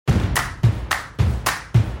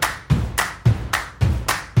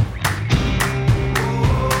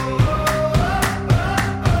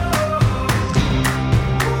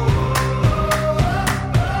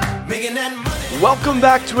Welcome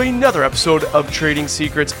back to another episode of Trading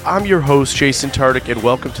Secrets. I'm your host, Jason Tardik, and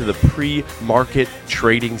welcome to the pre-market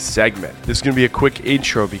trading segment. This is going to be a quick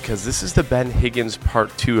intro because this is the Ben Higgins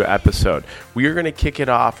Part 2 episode. We are going to kick it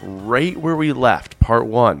off right where we left, Part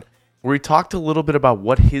 1, where we talked a little bit about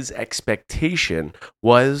what his expectation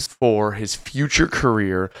was for his future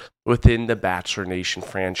career within the Bachelor Nation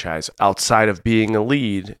franchise, outside of being a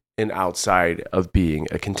lead and outside of being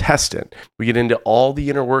a contestant. We get into all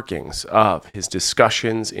the inner workings of his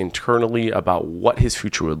discussions internally about what his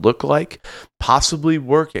future would look like, possibly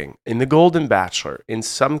working in the Golden Bachelor in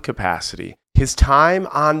some capacity, his time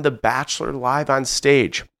on The Bachelor live on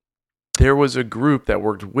stage. There was a group that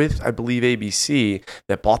worked with, I believe, ABC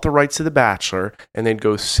that bought the rights to The Bachelor, and they'd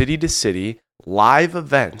go city to city, live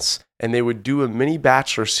events, and they would do a mini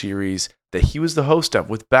Bachelor series that he was the host of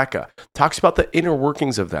with Becca. Talks about the inner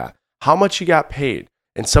workings of that, how much he got paid,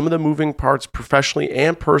 and some of the moving parts professionally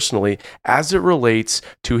and personally as it relates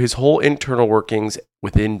to his whole internal workings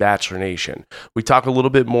within Bachelor Nation. We talk a little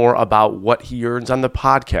bit more about what he earns on the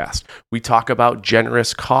podcast. We talk about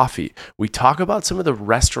generous coffee. We talk about some of the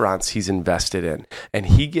restaurants he's invested in, and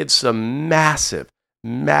he gives some massive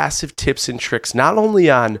tips and tricks, not only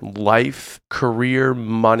on life, career,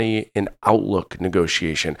 money, and outlook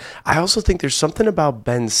negotiation. I also think there's something about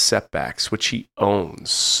Ben's setbacks, which he owns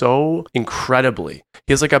so incredibly.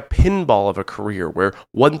 He has like a pinball of a career where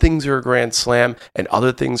one things are a grand slam and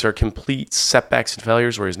other things are complete setbacks and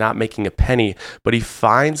failures where he's not making a penny, but he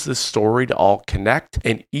finds the story to all connect,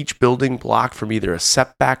 and each building block from either a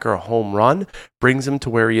setback or a home run brings him to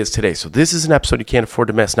where he is today. So this is an episode you can't afford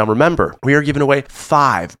to miss. Now remember, we are giving away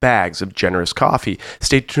 5 bags of generous coffee.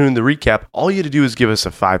 Stay tuned to the recap. All you had to do is give us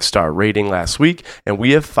a 5-star rating last week, and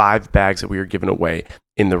we have 5 bags that we are giving away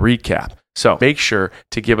in the recap. So make sure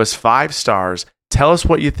to give us 5 stars. Tell us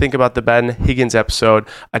what you think about the Ben Higgins episode,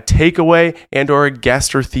 a takeaway and or a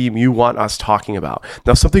guest or theme you want us talking about.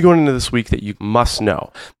 Now, something going into this week that you must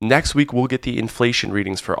know. Next week, we'll get the inflation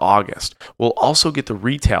readings for August. We'll also get the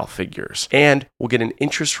retail figures, and we'll get an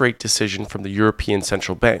interest rate decision from the European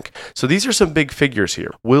Central Bank. So these are some big figures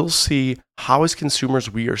here. We'll see how as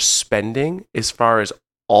consumers we are spending as far as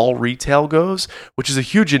all retail goes, which is a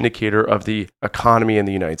huge indicator of the economy in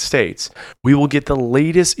the United States. We will get the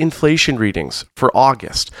latest inflation readings for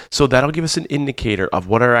August. So that'll give us an indicator of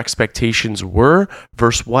what our expectations were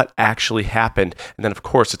versus what actually happened. And then, of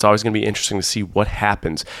course, it's always going to be interesting to see what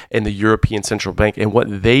happens in the European Central Bank and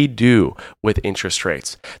what they do with interest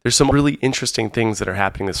rates. There's some really interesting things that are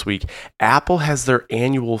happening this week. Apple has their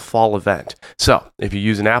annual fall event. So if you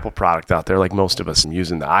use an Apple product out there, like most of us, I'm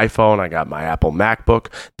using the iPhone, I got my Apple MacBook,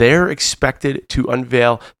 they're expected to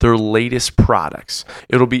unveil their latest products.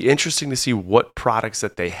 It'll be interesting to see what products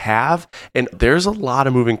that they have. And there's a lot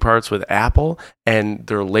of moving parts with Apple and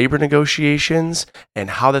their labor negotiations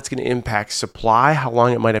and how that's going to impact supply, how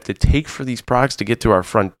long it might have to take for these products to get to our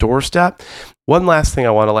front doorstep. One last thing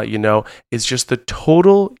I want to let you know is just the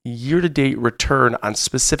total year-to-date return on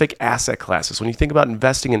specific asset classes. When you think about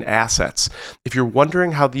investing in assets, if you're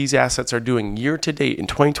wondering how these assets are doing year-to-date in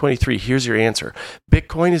 2023, here's your answer.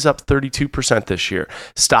 Bitcoin is up 32% this year.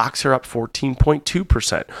 Stocks are up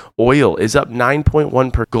 14.2%. Oil is up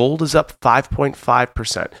 9.1%. Gold is up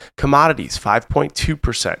 5.5%. Commodities,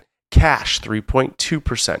 5.2%. Cash,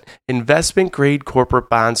 3.2%. Investment grade corporate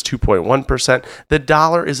bonds, 2.1%. The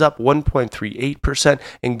dollar is up 1.38%,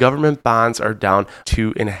 and government bonds are down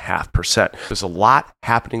 2.5%. There's a lot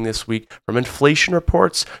happening this week, from inflation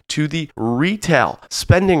reports to the retail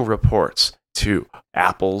spending reports to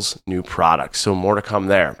Apple's new products. So more to come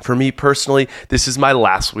there. For me personally, this is my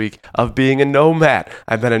last week of being a nomad.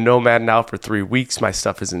 I've been a nomad now for 3 weeks. My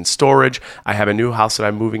stuff is in storage. I have a new house that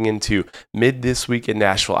I'm moving into mid this week in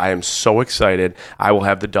Nashville. I am so excited. I will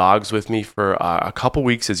have the dogs with me for a couple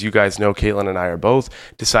weeks. As you guys know, Caitlin and I are both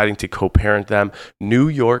deciding to co-parent them. New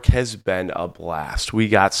York has been a blast. We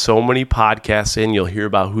got so many podcasts in. You'll hear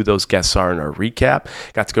about who those guests are in our recap.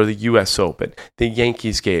 Got to go to the U.S. Open, the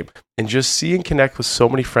Yankees game, and just see and connect with so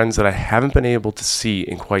many friends that I haven't been able to see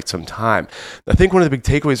in quite some time. I think one of the big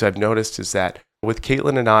takeaways I've noticed is that with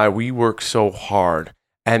Caitlin and I, we work so hard.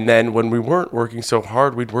 And then when we weren't working so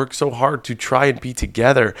hard, we'd work so hard to try and be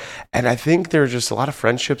together. And I think there are just a lot of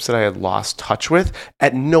friendships that I had lost touch with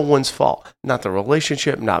at no one's fault. Not the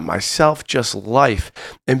relationship, not myself, just life.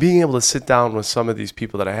 And being able to sit down with some of these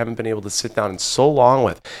people that I haven't been able to sit down in so long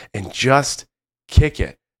with and just kick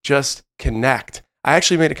it, just connect. I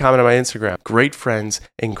actually made a comment on my Instagram. Great friends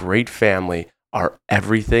and great family are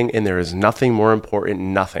everything, and there is nothing more important,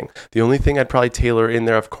 nothing. The only thing I'd probably tailor in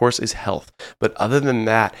there, of course, is health. But other than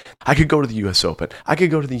that, I could go to the US Open. I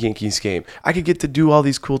could go to the Yankees game. I could get to do all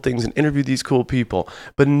these cool things and interview these cool people.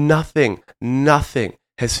 But nothing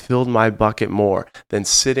has filled my bucket more than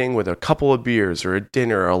sitting with a couple of beers or a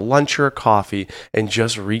dinner or a lunch or a coffee and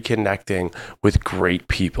just reconnecting with great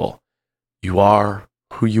people. You are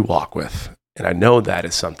who you walk with. And I know that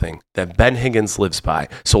is something that Ben Higgins lives by.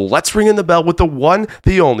 So let's ring in the bell with the one,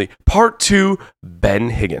 the only, part 2, Ben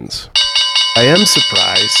Higgins. I am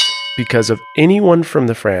surprised because of anyone from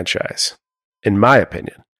the franchise, in my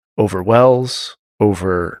opinion, over Wells,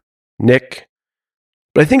 over Nick.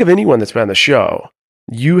 But I think of anyone that's been on the show,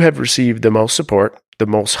 you have received the most support, the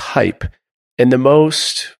most hype, and the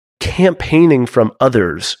most campaigning from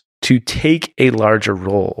others to take a larger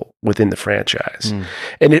role within the franchise.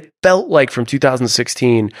 And it felt like from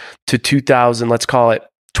 2016 to 2000, let's call it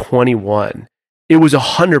 21, it was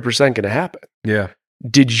 100% going to happen. Yeah.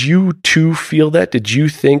 Did you too feel that? Did you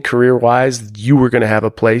think career-wise you were going to have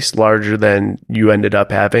a place larger than you ended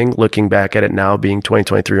up having, looking back at it now being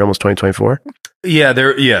 2023, almost 2024?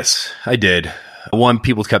 Yeah, yes, I did. One,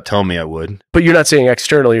 people kept telling me I would. But you're not saying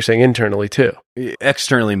externally, you're saying internally too.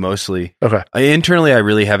 Externally, mostly. Okay. Internally, I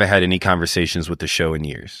really haven't had any conversations with the show in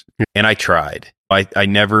years. And I tried. I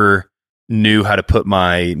never knew how to put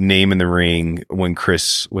my name in the ring when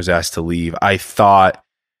Chris was asked to leave. I thought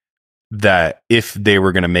that if they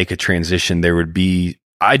were going to make a transition, there would be...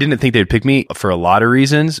 I didn't think they'd pick me for a lot of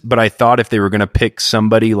reasons, but I thought if they were going to pick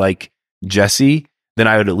somebody like Jesse, then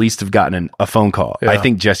I would at least have gotten a phone call. Yeah. I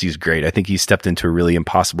think Jesse's great. I think he stepped into a really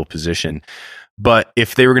impossible position. But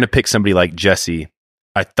if they were going to pick somebody like Jesse,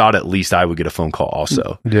 I thought at least I would get a phone call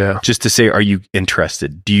also. Yeah. Just to say, are you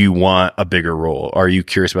interested? Do you want a bigger role? Are you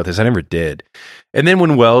curious about this? I never did. And then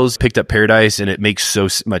when Wells picked up Paradise, and it makes so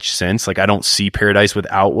much sense. Like, I don't see Paradise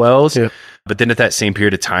without Wells. Yeah. But then at that same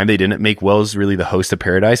period of time, they didn't make Wells really the host of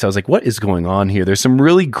Paradise. I was like, what is going on here? There's some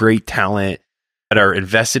really great talent that are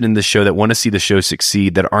invested in the show, that want to see the show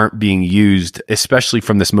succeed, that aren't being used, especially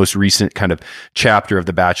from this most recent kind of chapter of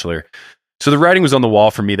The Bachelor. So the writing was on the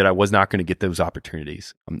wall for me that I was not going to get those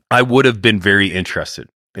opportunities. I would have been very interested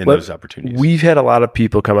in those opportunities. We've had a lot of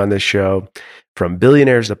people come on this show, from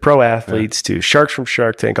billionaires to pro athletes to sharks from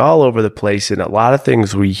Shark Tank, all over the place. And a lot of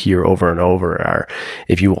things we hear over and over are,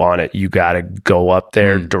 if you want it, you got to go up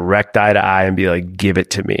there direct eye to eye and be like, give it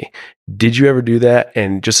to me. Did you ever do that?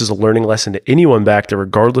 And just as a learning lesson to anyone back there,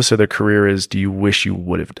 regardless of their career is, do you wish you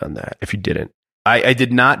would have done that if you didn't? I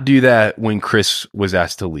did not do that when Chris was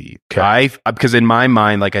asked to leave. Okay. Because in my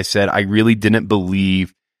mind, like I said, I really didn't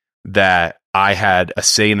believe that I had a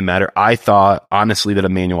say in the matter. I thought, honestly, that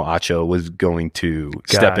Emmanuel Acho was going to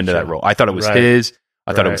step into that role. I thought it was his.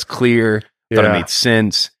 I thought it was clear. I thought it made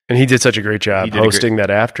sense. And he did such a great job hosting that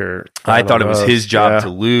after. I thought it was his job to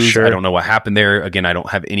lose. Sure. I don't know what happened there. Again, I don't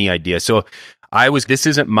have any idea. So this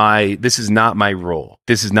is not my role.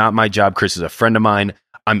 This is not my job. Chris is a friend of mine.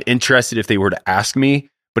 I'm interested if they were to ask me,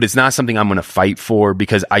 but it's not something I'm going to fight for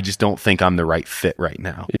because I just don't think I'm the right fit right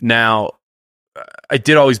now. Now, I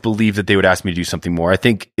did always believe that they would ask me to do something more. I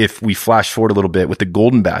think if we flash forward a little bit with the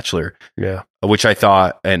Golden Bachelor, which I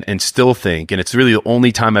thought and still think, and it's really the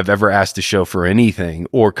only time I've ever asked the show for anything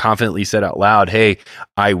or confidently said out loud, hey,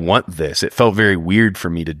 I want this. It felt very weird for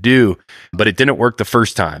me to do, but it didn't work the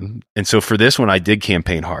first time. And so for this one, I did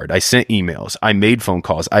campaign hard. I sent emails. I made phone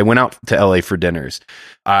calls. I went out to LA for dinners.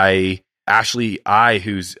 Ashley,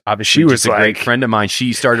 who's obviously just a great friend of mine,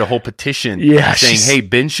 she started a whole petition saying, hey,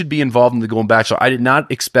 Ben should be involved in the Golden Bachelor. I did not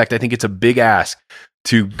expect, I think it's a big ask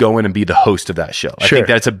to go in and be the host of that show. I think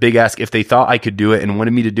that's a big ask. If they thought I could do it and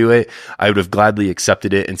wanted me to do it, I would have gladly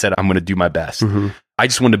accepted it and said, I'm going to do my best. I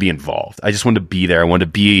just wanted to be involved. I just wanted to be there. I wanted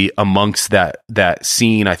to be amongst that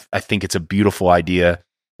scene. I think it's a beautiful idea.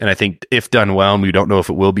 And I think if done well, and we don't know if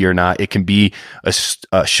it will be or not, it can be a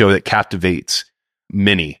show that captivates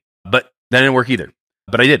many. But that didn't work either.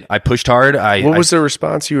 But I did. I pushed hard. What was the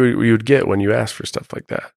response you would get when you asked for stuff like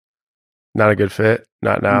that? Not a good fit?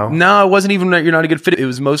 Not now? No, it wasn't even you're not a good fit. It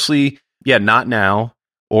was mostly, not now,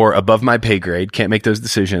 or above my pay grade. Can't make those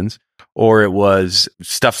decisions. Or it was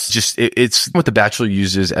stuff's just, it's what The Bachelor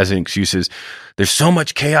uses as an excuse is, there's so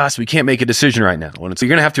much chaos, we can't make a decision right now. When you're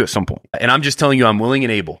going to have to at some point. And I'm just telling you, I'm willing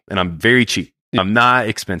and able, and I'm very cheap. I'm not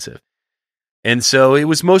expensive. And so it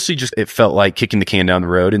was mostly just, it felt like kicking the can down the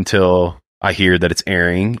road until I hear that it's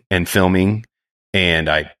airing and filming, and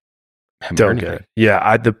I don't get it.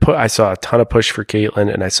 Yeah, I saw a ton of push for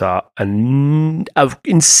Caitlyn, and I saw an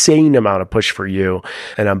insane amount of push for you,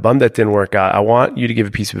 and I'm bummed that didn't work out. I want you to give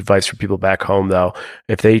a piece of advice for people back home, though.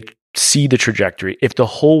 If they see the trajectory, if the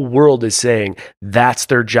whole world is saying that's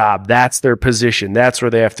their job, that's their position, that's where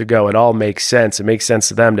they have to go, it all makes sense. It makes sense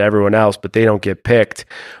to them, to everyone else, but they don't get picked.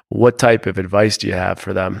 What type of advice do you have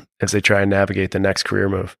for them as they try and navigate the next career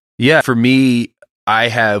move? Yeah, for me, I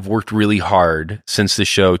have worked really hard since the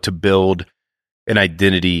show to build an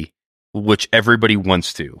identity which everybody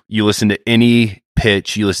wants to. You listen to any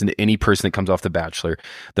pitch, you listen to any person that comes off The Bachelor,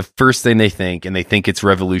 the first thing they think, and they think it's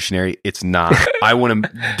revolutionary, it's not. I want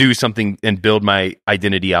to do something and build my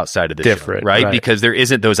identity outside of this different, show, right? Because there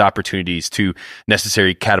isn't those opportunities to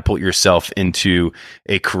necessarily catapult yourself into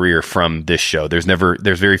a career from this show. There's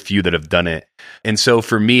very few that have done it. And so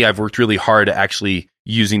for me, I've worked really hard at actually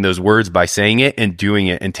using those words by saying it and doing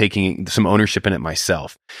it and taking some ownership in it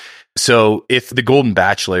myself. So if the Golden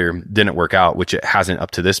Bachelor didn't work out, which it hasn't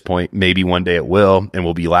up to this point, maybe one day it will, and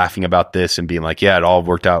we'll be laughing about this and being like, yeah, it all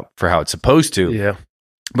worked out for how it's supposed to. Yeah.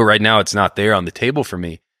 But right now it's not there on the table for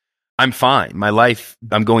me. I'm fine. My life,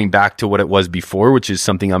 I'm going back to what it was before, which is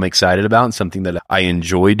something I'm excited about and something that I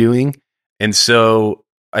enjoy doing. And so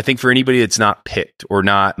I think for anybody that's not picked or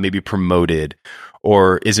not maybe promoted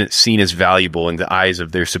or isn't seen as valuable in the eyes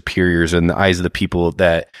of their superiors and the eyes of the people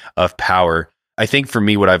that of power, I think for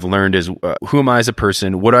me, what I've learned is who am I as a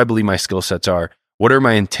person? What do I believe my skill sets are? What are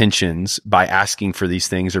my intentions by asking for these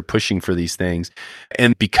things or pushing for these things?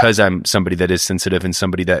 And because I'm somebody that is sensitive and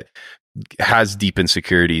somebody that has deep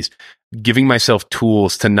insecurities, giving myself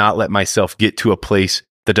tools to not let myself get to a place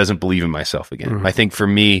that doesn't believe in myself again. Mm-hmm. I think for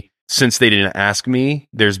me, since they didn't ask me,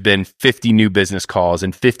 there's been 50 new business calls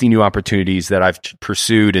and 50 new opportunities that I've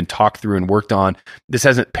pursued and talked through and worked on. This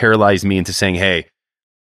hasn't paralyzed me into saying, hey,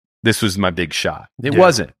 this was my big shot. It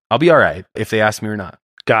wasn't. I'll be all right if they ask me or not.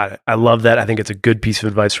 Got it. I love that. I think it's a good piece of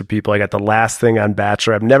advice for people. I got the last thing on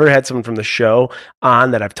Bachelor. I've never had someone from the show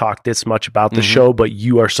on that I've talked this much about the show, but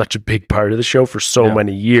you are such a big part of the show for so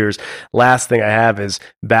many years. Last thing I have is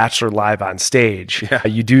Bachelor Live on Stage. Yeah.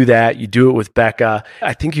 You do that. You do it with Becca.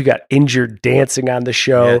 I think you got injured dancing on the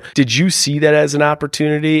show. Yeah. Did you see that as an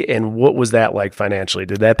opportunity? And what was that like financially?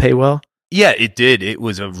 Did that pay well? Yeah, it did. It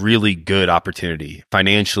was a really good opportunity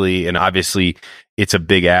financially. And obviously, it's a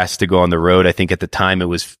big ask to go on the road. I think at the time it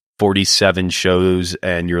was 47 shows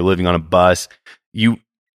and you're living on a bus.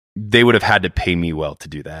 They would have had to pay me well to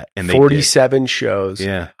do that. And 47 shows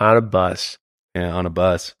on a bus. Yeah, on a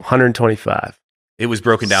bus. 125. It was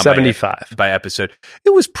broken down 75 by episode.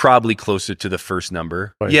 It was probably closer to the first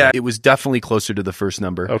number. Okay. Yeah, it was definitely closer to the first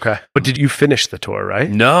number. Okay. But did you finish the tour, right?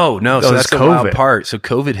 No. So that's the wild part. So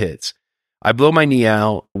COVID hits. I blow my knee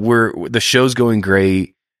out. The show's going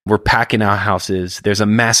great. We're packing out houses. There's a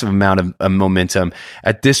massive amount of momentum.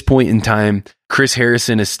 At this point in time, Chris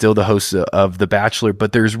Harrison is still the host of The Bachelor,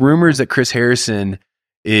 but there's rumors that Chris Harrison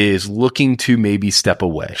is looking to maybe step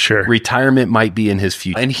away. Sure. Retirement might be in his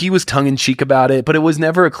future. And he was tongue-in-cheek about it, but it was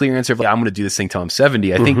never a clear answer of like, I'm going to do this thing till I'm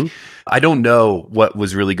 70. I think, I don't know what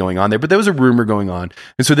was really going on there, but there was a rumor going on.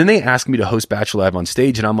 And so then they asked me to host Bachelor Live on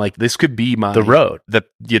Stage, and I'm like, this could be the road. The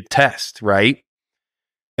test, right?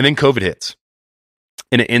 And then COVID hits.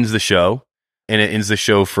 And it ends the show. And it ends the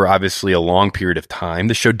show for obviously a long period of time.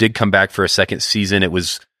 The show did come back for a second season. It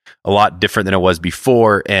was a lot different than it was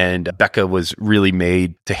before. And Becca was really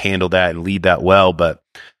made to handle that and lead that well. But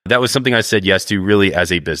that was something I said yes to really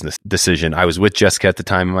as a business decision. I was with Jessica at the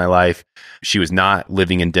time in my life. She was not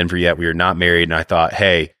living in Denver yet. We were not married. And I thought,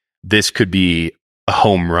 hey, this could be a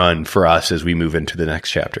home run for us as we move into the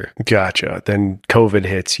next chapter. Gotcha. Then COVID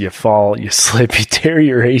hits, you fall, you slip, you tear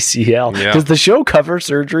your ACL. Yeah. Does the show cover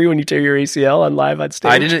surgery when you tear your ACL on Live on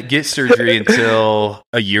Stage? I didn't get surgery until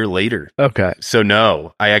a year later. Okay. So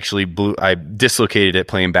no, I dislocated it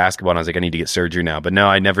playing basketball and I was like, I need to get surgery now. But no,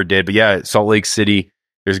 I never did. But yeah, Salt Lake City,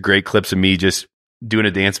 there's great clips of me just doing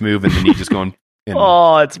a dance move and the knee just going...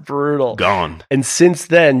 Oh, it's brutal. Gone. And since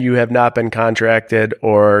then, you have not been contracted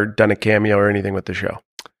or done a cameo or anything with the show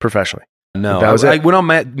professionally? No. I went on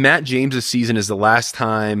Matt James's season is the last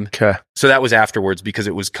time. Okay. So that was afterwards because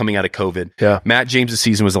it was coming out of COVID. Yeah. Matt James's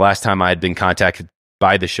season was the last time I had been contacted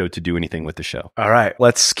by the show to do anything with the show. All right.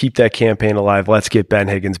 Let's keep that campaign alive. Let's get Ben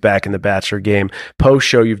Higgins back in the Bachelor game.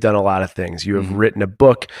 Post-show, you've done a lot of things. You have written a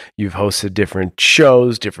book. You've hosted different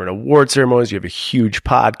shows, different award ceremonies. You have a huge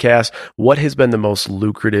podcast. What has been the most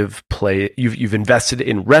lucrative play? You've invested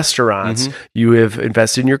in restaurants. You have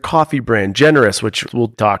invested in your coffee brand, Generous, which we'll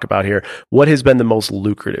talk about here. What has been the most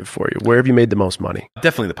lucrative for you? Where have you made the most money?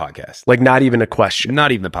 Definitely the podcast. Like not even a question.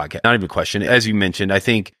 Not even the podcast. Not even a question. As you mentioned, I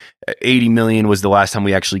think 80 million was the last time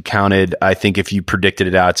we actually counted. I think if you predicted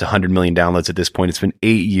it out, it's 100 million downloads at this point. It's been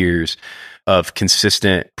 8 years of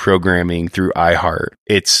consistent programming through iHeart.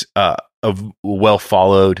 It's a well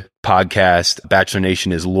followed podcast. Bachelor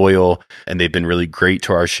Nation is loyal and they've been really great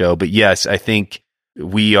to our show. But yes, I think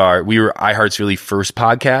we were iHeart's really first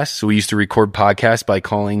podcast. So we used to record podcasts by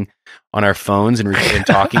calling on our phones and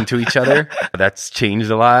talking to each other. That's changed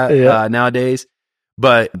a lot nowadays.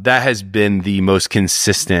 But that has been the most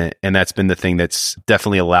consistent, and that's been the thing that's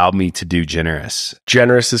definitely allowed me to do Generous.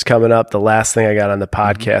 Generous is coming up. The last thing I got on the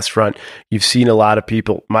podcast front, you've seen a lot of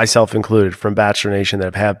people, myself included, from Bachelor Nation that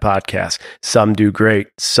have had podcasts. Some do great,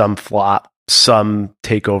 some flop, some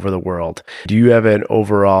take over the world. Do you have an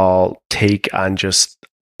overall take on just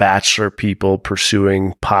Bachelor people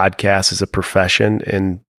pursuing podcasts as a profession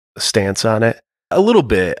and a stance on it? A little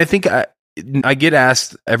bit. I think I get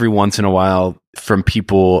asked every once in a while from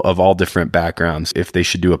people of all different backgrounds if they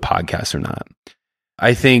should do a podcast or not.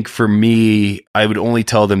 I think for me, I would only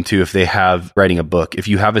tell them to if they have writing a book, if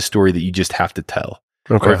you have a story that you just have to tell,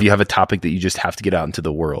 or if you have a topic that you just have to get out into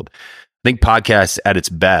the world. I think podcasts at its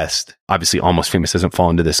best, obviously Almost Famous doesn't fall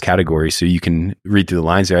into this category, so you can read through the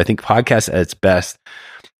lines there. I think podcasts at its best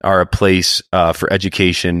are a place for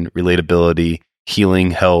education, relatability,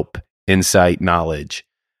 healing, help, insight, knowledge.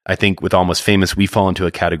 I think with Almost Famous, we fall into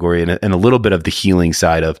a category and a little bit of the healing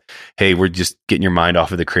side of, hey, we're just getting your mind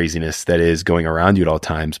off of the craziness that is going around you at all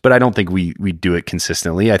times. But I don't think we do it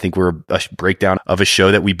consistently. I think we're a breakdown of a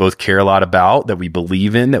show that we both care a lot about, that we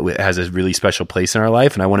believe in, that has a really special place in our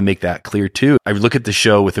life. And I want to make that clear too. I look at the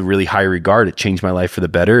show with a really high regard. It changed my life for the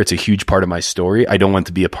better. It's a huge part of my story. I don't want it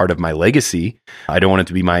to be a part of my legacy. I don't want it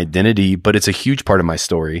to be my identity, but it's a huge part of my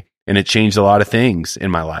story. And it changed a lot of things in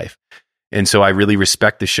my life. And so I really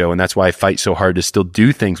respect the show. And that's why I fight so hard to still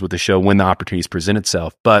do things with the show when the opportunities present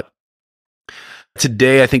itself. But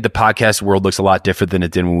today, I think the podcast world looks a lot different than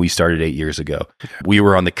it did when we started 8 years ago. We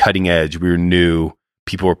were on the cutting edge. We were new.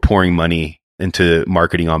 People were pouring money into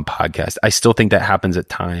marketing on podcasts. I still think that happens at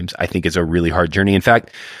times. I think it's a really hard journey. In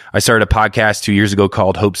fact, I started a podcast 2 years ago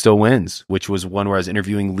called Hope Still Wins, which was one where I was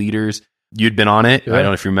interviewing leaders. You'd been on it. Yeah. I don't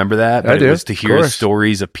know if you remember that, but it was to hear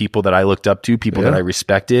stories of people that I looked up to, people that I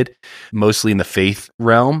respected, mostly in the faith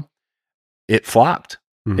realm. It flopped.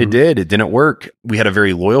 Mm-hmm. It did. It didn't work. We had a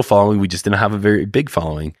very loyal following. We just didn't have a very big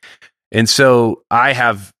following. And so I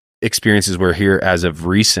have experiences where here, as of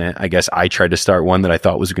recent, I guess I tried to start one that I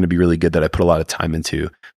thought was going to be really good, that I put a lot of time into,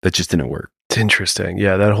 that just didn't work. It's interesting.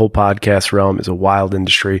 Yeah, that whole podcast realm is a wild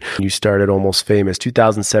industry. You started Almost Famous.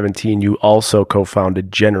 2017, you also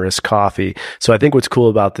co-founded Generous Coffee. So I think what's cool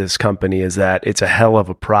about this company is that it's a hell of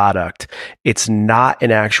a product. It's not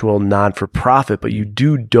an actual non-for-profit, but you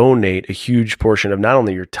do donate a huge portion of not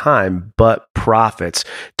only your time, but profits.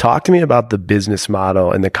 Talk to me about the business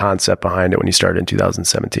model and the concept behind it when you started in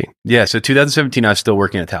 2017. Yeah, so 2017, I was still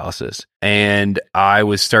working at Talasys, and I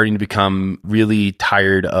was starting to become really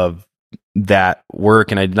tired of that work,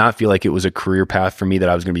 and I did not feel like it was a career path for me that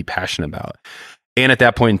I was going to be passionate about. And at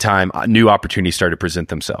that point in time, new opportunities started to present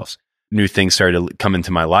themselves. New things started to come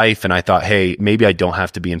into my life, and I thought, hey, maybe I don't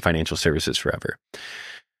have to be in financial services forever.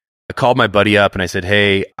 I called my buddy up and I said,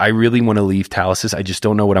 hey, I really want to leave Talasys. I just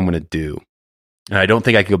don't know what I'm going to do. And I don't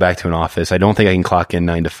think I can go back to an office. I don't think I can clock in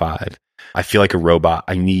 9 to 5. I feel like a robot.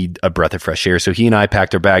 I need a breath of fresh air. So he and I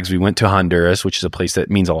packed our bags. We went to Honduras, which is a place that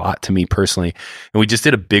means a lot to me personally. And we just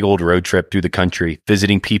did a big old road trip through the country,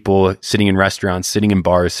 visiting people, sitting in restaurants, sitting in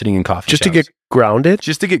bars, sitting in coffee shops. Just to get grounded?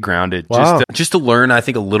 Just to get grounded. Wow. Just to learn, I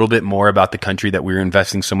think, a little bit more about the country that we were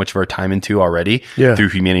investing so much of our time into already through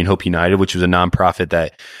Humanity and Hope United, which was a nonprofit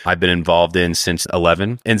that I've been involved in since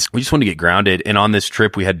 11. And so we just wanted to get grounded. And on this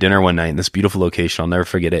trip, we had dinner one night in this beautiful location. I'll never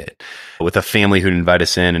forget it, with a family who'd invite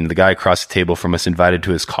us in. And the guy across the table from us invited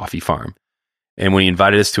to his coffee farm. And when he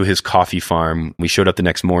invited us to his coffee farm, we showed up the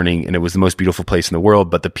next morning, and it was the most beautiful place in the world.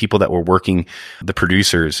 But the people that were working, the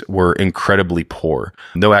producers, were incredibly poor.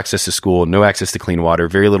 No access to school, no access to clean water,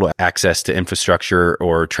 very little access to infrastructure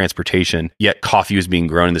or transportation. Yet coffee was being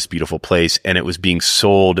grown in this beautiful place, and it was being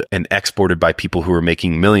sold and exported by people who were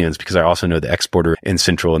making millions, because I also know the exporter in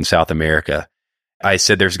Central and South America. I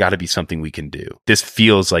said, there's got to be something we can do. This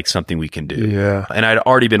feels like something we can do. Yeah. And I'd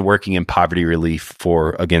already been working in poverty relief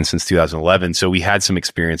since 2011. So we had some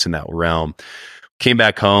experience in that realm. Came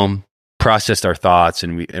back home, processed our thoughts,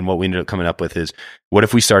 and what we ended up coming up with is, what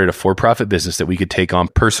if we started a for-profit business that we could take on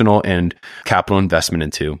personal and capital investment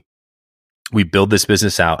into? We build this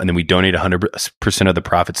business out, and then we donate 100% of the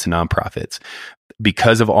profits to nonprofits.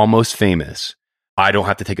 Because of Almost Famous, I don't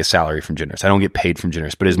have to take a salary from Generous. I don't get paid from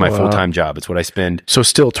Generous, but it's my full-time job. It's what I spend. So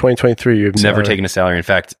still 2023, you've never taken a salary. In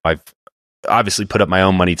fact, I've obviously put up my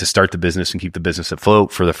own money to start the business and keep the business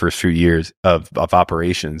afloat for the first few years of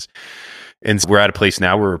operations. And we're at a place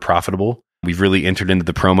now where we're profitable. We've really entered into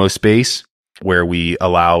the promo space. where we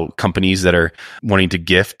allow companies that are wanting to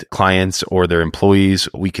gift clients or their employees,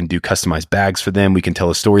 we can do customized bags for them. We can tell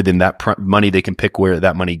a story. Then that money, they can pick where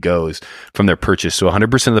that money goes from their purchase. So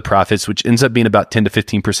 100% of the profits, which ends up being about 10 to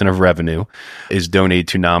 15% of revenue, is donated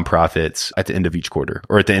to nonprofits at the end of each quarter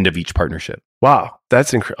or at the end of each partnership. Wow.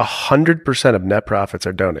 That's 100% of net profits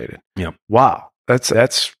are donated. Yeah. Wow.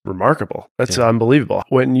 That's remarkable. That's unbelievable.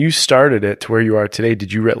 When you started it to where you are today,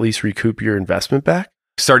 did you at least recoup your investment back?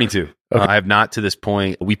 Starting to. Okay. I have not to this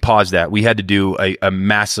point. We paused that. We had to do a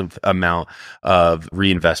massive amount of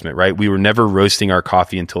reinvestment, right? We were never roasting our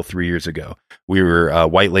coffee until 3 years ago. We were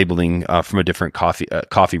white labeling from a different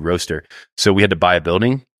coffee roaster. So we had to buy a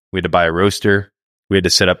building. We had to buy a roaster. We had to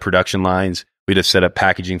set up production lines. We had to set up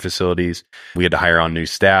packaging facilities. We had to hire on new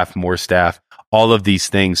staff, more staff. All of these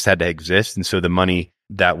things had to exist. And so the money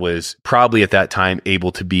that was probably at that time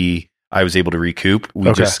I was able to recoup.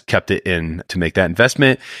 We just kept it in to make that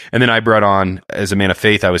investment. And then I brought on, as a man of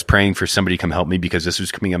faith, I was praying for somebody to come help me because this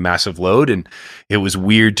was becoming a massive load. And it was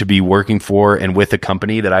weird to be working for and with a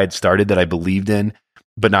company that I had started that I believed in,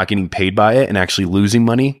 but not getting paid by it and actually losing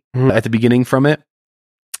money at the beginning from it.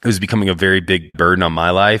 It was becoming a very big burden on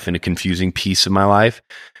my life and a confusing piece of my life.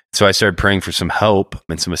 So I started praying for some help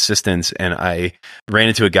and some assistance. And I ran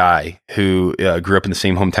into a guy who grew up in the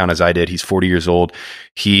same hometown as I did. He's 40 years old.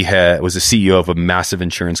 He was the CEO of a massive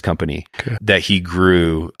insurance company that he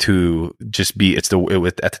grew to just be, at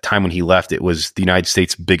the time when he left, it was the United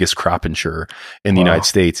States' biggest crop insurer in the United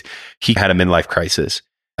States. He had a midlife crisis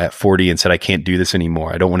at 40 and said, I can't do this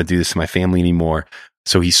anymore. I don't want to do this to my family anymore.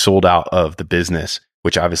 So he sold out of the business,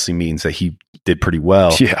 which obviously means that he did pretty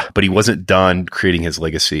well, but he wasn't done creating his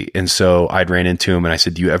legacy. And so I'd ran into him and I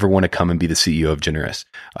said, do you ever want to come and be the CEO of Generous?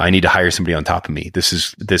 I need to hire somebody on top of me.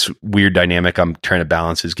 This weird dynamic I'm trying to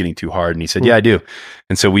balance is getting too hard. And he said, yeah, I do.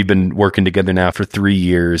 And so we've been working together now for 3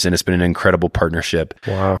 years and it's been an incredible partnership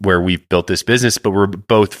where we've built this business, but we're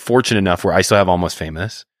both fortunate enough where I still have Almost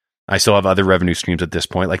Famous. I still have other revenue streams at this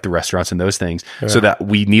point, like the restaurants and those things, so that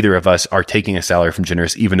neither of us are taking a salary from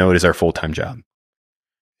Generous, even though it is our full-time job.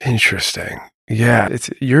 Interesting. Yeah. It's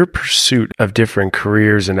your pursuit of different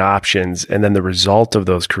careers and options, and then the result of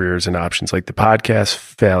those careers and options, like the podcast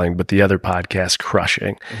failing, but the other podcast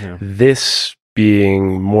crushing. This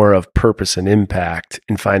being more of purpose and impact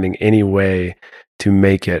and finding any way to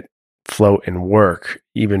make it float and work,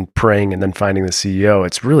 even praying and then finding the CEO.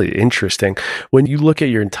 It's really interesting. When you look at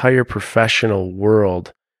your entire professional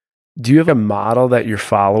world, do you have a model that you're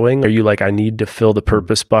following? Are you like, I need to fill the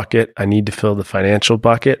purpose bucket, I need to fill the financial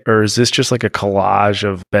bucket? Or is this just like a collage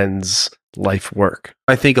of Ben's life work?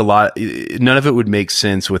 I think none of it would make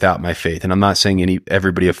sense without my faith. And I'm not saying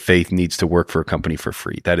everybody of faith needs to work for a company for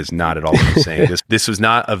free. That is not at all what I'm saying. This was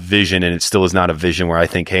not a vision, and it still is not a vision where I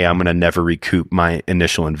think, hey, I'm going to never recoup my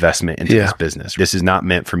initial investment into this business. This is not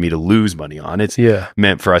meant for me to lose money on. It's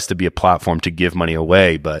meant for us to be a platform to give money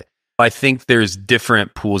away. But I think there's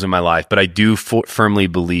different pools in my life, but I do firmly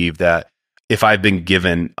believe that if I've been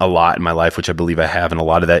given a lot in my life, which I believe I have, and a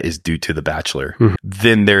lot of that is due to The Bachelor,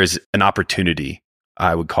 then there's an opportunity,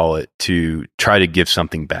 I would call it, to try to give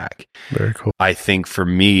something back. Very cool. I think for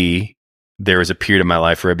me, there was a period of my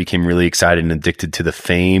life where I became really excited and addicted to the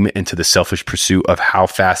fame and to the selfish pursuit of how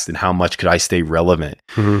fast and how much could I stay relevant.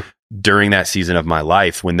 During that season of my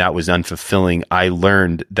life, when that was unfulfilling, I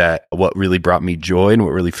learned that what really brought me joy and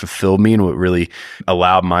what really fulfilled me and what really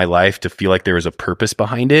allowed my life to feel like there was a purpose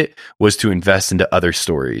behind it was to invest into other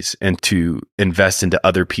stories and to invest into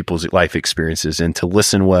other people's life experiences and to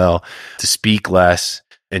listen well, to speak less,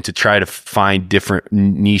 and to try to find different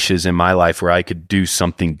niches in my life where I could do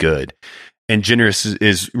something good. And Generous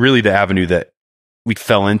is really the avenue that we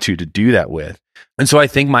fell into to do that with. And so I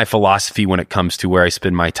think my philosophy when it comes to where I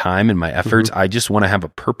spend my time and my efforts, I just want to have a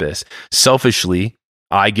purpose. Selfishly,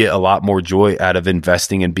 I get a lot more joy out of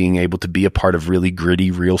investing and being able to be a part of really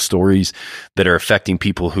gritty, real stories that are affecting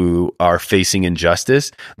people who are facing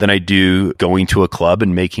injustice than I do going to a club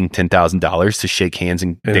and making $10,000 to shake hands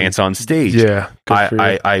and dance on stage.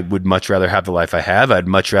 I would much rather have the life I have. I'd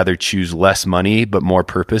much rather choose less money, but more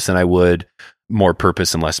purpose than I would more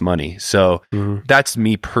purpose and less money. So that's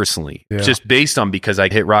me personally, just based on because I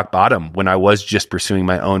hit rock bottom when I was just pursuing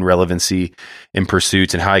my own relevancy and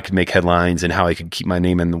pursuits and how I could make headlines and how I could keep my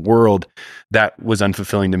name in the world. that was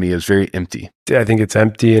unfulfilling to me. It was very empty. I think it's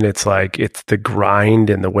empty, and it's like, it's the grind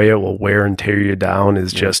and the way it will wear and tear you down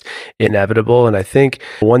is just inevitable. And I think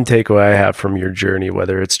one takeaway I have from your journey,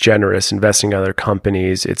 whether it's generous, investing in other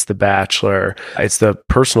companies, it's The Bachelor, it's the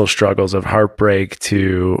personal struggles of heartbreak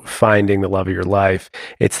to finding the love of your life,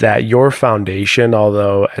 it's that your foundation,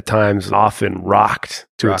 although at times often rocked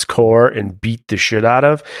to its core and beat the shit out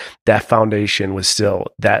of, that foundation was still,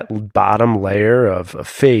 that bottom layer of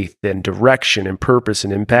faith and direction and purpose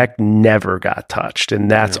and impact never got touched.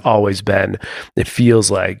 And that's always been, it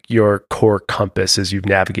feels like, your core compass as you've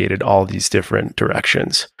navigated all these different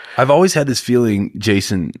directions. I've always had this feeling,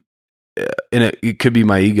 Jason, and it could be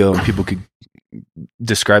my ego and people could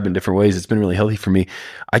describe it in different ways. It's been really healthy for me.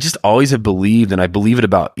 I just always have believed, and I believe it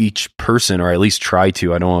about each person, or at least try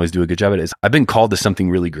to. I don't always do a good job at it. I've been called to something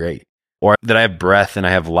really great, or that I have breath and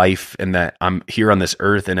I have life and that I'm here on this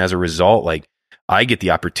earth. And as a result, like, I get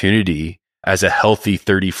the opportunity as a healthy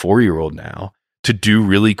 34-year-old now to do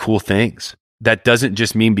really cool things. That doesn't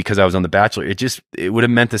just mean because I was on The Bachelor. It would have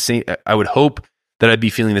meant the same. I would hope that I'd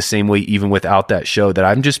be feeling the same way even without that show, that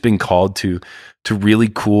I've just been called to really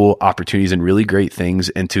cool opportunities and really great things,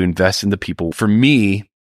 and to invest in the people. For me,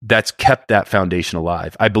 that's kept that foundation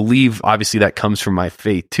alive. I believe, obviously, that comes from my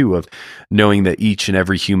faith too, of knowing that each and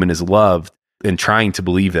every human is loved, and trying to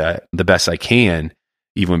believe that the best I can,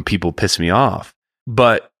 even when people piss me off.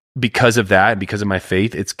 But because of that, because of my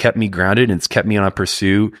faith, it's kept me grounded, and it's kept me on a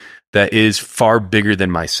pursuit that is far bigger than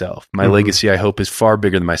myself. My legacy, I hope, is far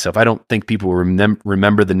bigger than myself. I don't think people will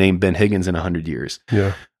remember the name Ben Higgins in 100 years.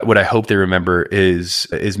 Yeah. What I hope they remember is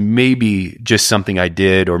maybe just something I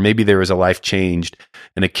did, or maybe there was a life changed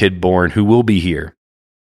and a kid born who will be here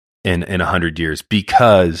in 100 years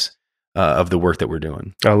because of the work that we're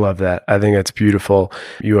doing. I love that. I think that's beautiful.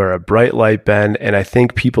 You are a bright light, Ben. And I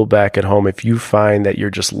think people back at home, if you find that you're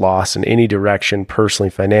just lost in any direction, personally,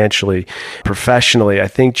 financially, professionally, I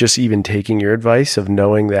think just even taking your advice of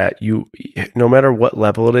knowing that you, no matter what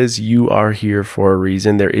level it is, you are here for a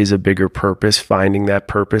reason. There is a bigger purpose, finding that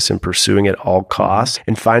purpose and pursuing it at all costs,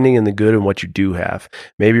 and finding in the good in what you do have.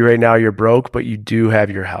 Maybe right now you're broke, but you do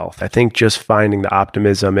have your health. I think just finding the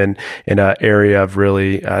optimism in an area of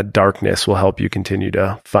really darkness will help you continue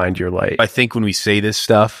to find your light. I think when we say this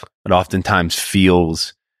stuff, it oftentimes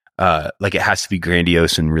feels like it has to be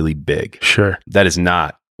grandiose and really big. Sure. That is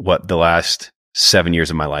not what the last 7 years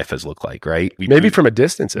of my life has looked like, right? Maybe from a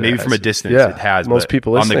distance it has. Most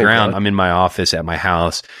people on the ground, I'm in my office at my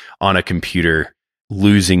house on a computer,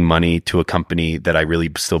 losing money to a company that I really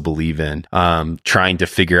still believe in, trying to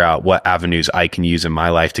figure out what avenues I can use in my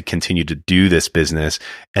life to continue to do this business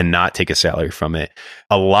and not take a salary from it.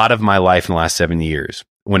 A lot of my life in the last 7 years,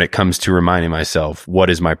 when it comes to reminding myself, what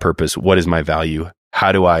is my purpose? What is my value?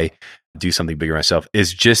 How do I do something bigger myself?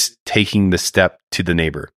 Is just taking the step to the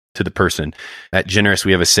neighbor, to the person. At Generous,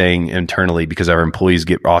 we have a saying internally, because our employees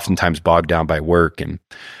get oftentimes bogged down by work and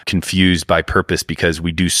confused by purpose because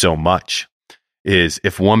we do so much, is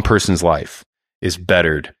if one person's life is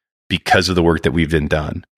bettered because of the work that we've been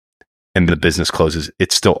done and the business closes,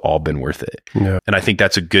 it's still all been worth it. Yeah. And I think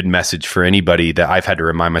that's a good message for anybody that I've had to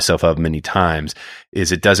remind myself of many times,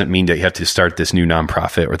 is it doesn't mean that you have to start this new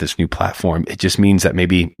nonprofit or this new platform. It just means that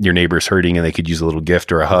maybe your neighbor's hurting and they could use a little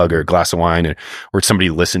gift or a hug or a glass of wine or somebody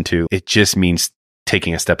to listen to. It just means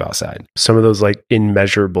taking a step outside. Some of those like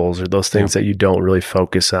immeasurables, or those things that you don't really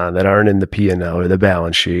focus on, that aren't in the P&L or the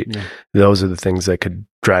balance sheet. Those are the things that could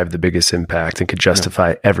drive the biggest impact and could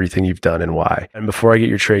justify everything you've done and why. And before I get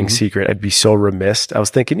your trading secret, I'd be so remiss. I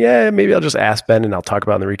was thinking, maybe I'll just ask Ben and I'll talk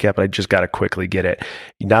about it in the recap, but I just got to quickly get it.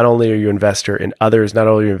 Not only are you an investor in others, not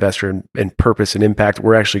only are you an investor in purpose and impact,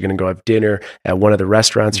 we're actually going to go have dinner at one of the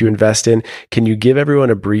restaurants you invest in. Can you give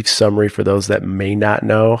everyone a brief summary for those that may not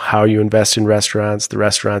know how you invest in restaurants, the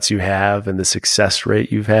restaurants you have, and the success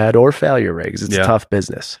rate you've had or failure rate? Because it's a tough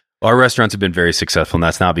business. Our restaurants have been very successful, and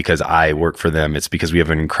that's not because I work for them. It's because we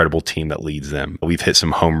have an incredible team that leads them. We've hit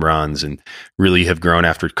some home runs and really have grown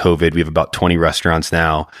after COVID. We have about 20 restaurants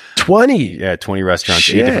now. 20? Yeah, 20 restaurants,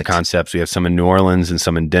 8 different concepts. We have some in New Orleans and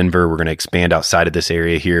some in Denver. We're going to expand outside of this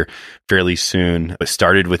area here fairly soon. It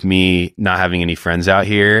started with me not having any friends out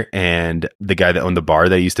here, and the guy that owned the bar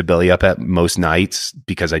that I used to belly up at most nights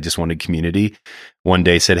because I just wanted community, one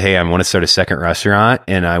day said, "Hey, I want to start a second restaurant,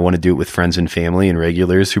 and I want to do it with friends and family and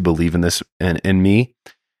regulars who believe in this and in me."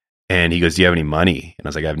 And he goes, "Do you have any money?" And I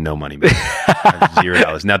was like, "I have no money, man. I have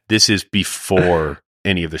 $0." Now, this is before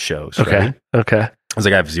any of the shows. Okay. I was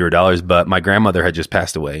like, "I have $0," but my grandmother had just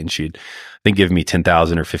passed away, and she'd, I think, given me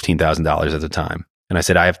 $10,000 or $15,000 at the time. And I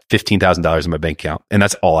said, "I have $15,000 in my bank account, and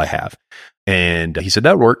that's all I have." And he said,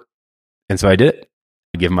 "That would work." And so I did it.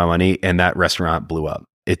 I give them my money. And that restaurant blew up.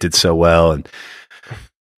 It did so well. And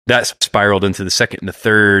that spiraled into the second and the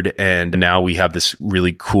third. And now we have this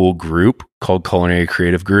really cool group called Culinary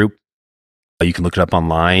Creative Group. You can look it up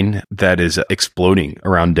online. That is exploding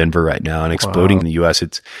around Denver right now and exploding in the US.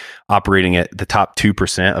 It's operating at the top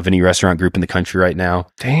 2% of any restaurant group in the country right now.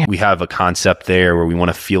 Damn. We have a concept there where we want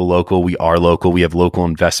to feel local. We are local. We have local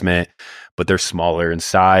investment, but they're smaller in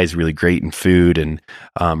size, really great in food, and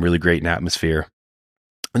really great in atmosphere.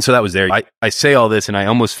 And so that was there. I say all this and I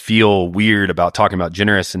almost feel weird about talking about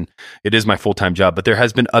Generous, and it is my full-time job, but there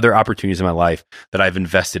has been other opportunities in my life that I've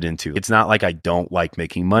invested into. It's not like I don't like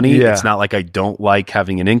making money. Yeah. It's not like I don't like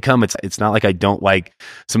having an income. It's not like I don't like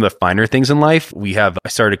some of the finer things in life. I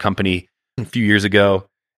started a company a few years ago,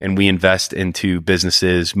 and we invest into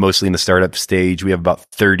businesses, mostly in the startup stage. We have about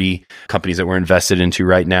 30 companies that we're invested into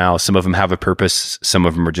right now. Some of them have a purpose. Some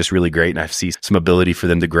of them are just really great. And I see some ability for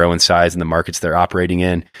them to grow in size in the markets they're operating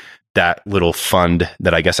in. That little fund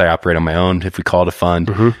that I guess I operate on my own, if we call it a fund,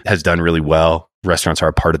 has done really well. Restaurants are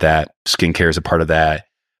a part of that. Skincare is a part of that.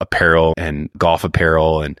 Apparel and golf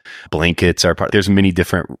apparel and blankets are part. There's many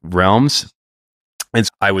different realms. And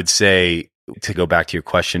so I would say, to go back to your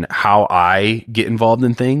question, how I get involved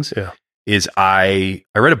in things is I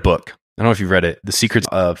read a book. I don't know if you've read it, The Secrets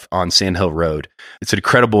of on Sand Hill Road. It's an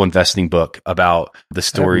incredible investing book about the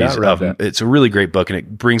stories of, it's a really great book, and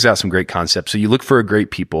it brings out some great concepts. So you look for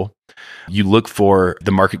great people, you look for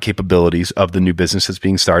the market capabilities of the new business that's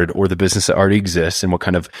being started or the business that already exists, and what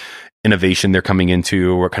kind of innovation they're coming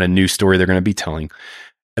into, or what kind of new story they're going to be telling.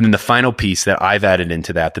 And then the final piece that I've added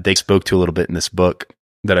into that they spoke to a little bit in this book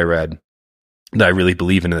that I read, that I really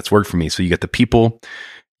believe in, and that's worked for me. So you got the people,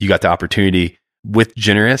 you got the opportunity. With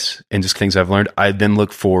Generous and just things I've learned, I then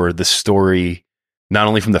look for the story, not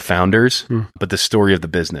only from the founders, but the story of the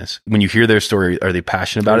business. When you hear their story, are they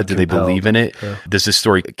passionate about it? Do they believe in it? Yeah. Does this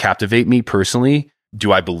story captivate me personally?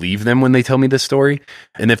 Do I believe them when they tell me this story?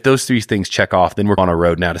 And if those three things check off, then we're on a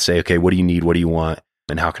road now to say, okay, what do you need? What do you want?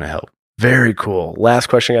 And how can I help? Very cool. Last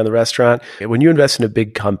question on the restaurant. When you invest in a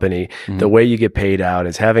big company, the way you get paid out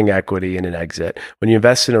is having equity and an exit. When you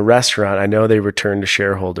invest in a restaurant, I know they return to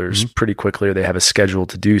shareholders pretty quickly, or they have a schedule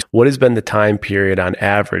to do. What has been the time period on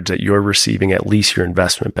average that you're receiving at least your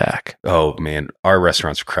investment back? Oh man, our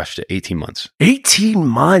restaurants crushed it. 18 months. 18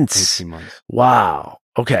 months? 18 months. Wow.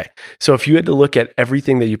 Okay. So if you had to look at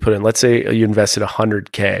everything that you put in, let's say you invested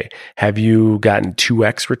 $100K, have you gotten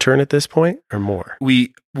 2x return at this point or more?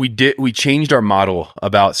 We changed our model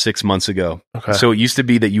about 6 months ago. Okay. So it used to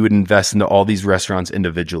be that you would invest into all these restaurants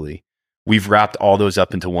individually. We've wrapped all those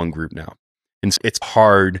up into one group now. And it's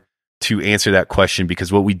hard to answer that question,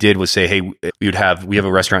 because what we did was say, hey, we have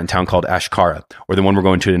a restaurant in town called Ashkara, or the one we're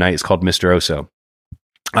going to tonight is called Mr. Oso.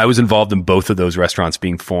 I was involved in both of those restaurants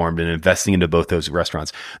being formed and investing into both those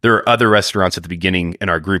restaurants. There are other restaurants at the beginning in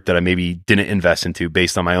our group that I maybe didn't invest into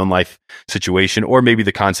based on my own life situation, or maybe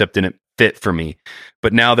the concept didn't fit for me.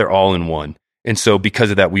 But now they're all in one. And so because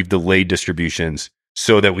of that, we've delayed distributions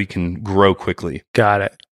so that we can grow quickly. Got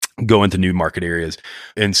it. Go into new market areas.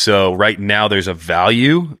 And so right now there's a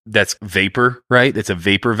value that's vapor, right? It's a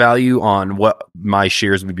vapor value on what my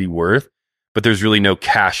shares would be worth, but there's really no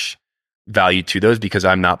cash value to those because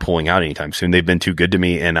I'm not pulling out anytime soon. They've been too good to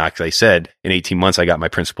me. And like I said, in 18 months, I got my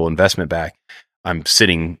principal investment back. I'm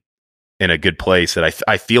sitting in a good place that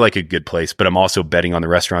I feel like a good place, but I'm also betting on the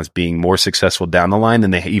restaurants being more successful down the line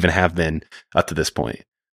than they even have been up to this point.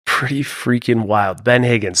 Pretty freaking wild. Ben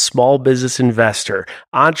Higgins, small business investor,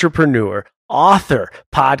 entrepreneur, author,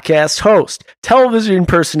 podcast host, television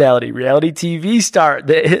personality, reality TV star.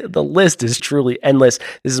 The list is truly endless.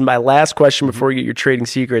 This is my last question before you get your trading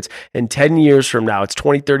secrets. In 10 years from now, it's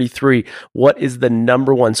 2033. What is the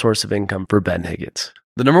number one source of income for Ben Higgins?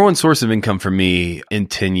 The number one source of income for me in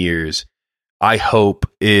 10 years, I hope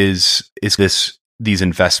is these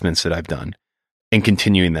investments that I've done. And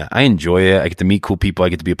continuing that. I enjoy it. I get to meet cool people. I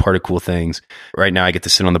get to be a part of cool things. Right now, I get to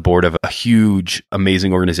sit on the board of a huge,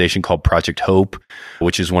 amazing organization called Project Hope,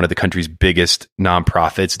 which is one of the country's biggest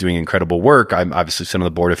nonprofits doing incredible work. I'm obviously sit on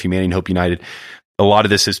the board of Humanity and Hope United. A lot of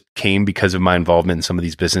this came because of my involvement in some of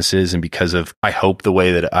these businesses and because of, I hope, the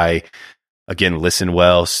way that I, again, listen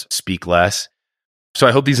well, speak less. So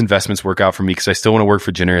I hope these investments work out for me because I still want to work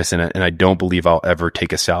for Generous, and I don't believe I'll ever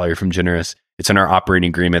take a salary from Generous. It's in our operating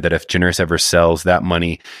agreement that if Generous ever sells, that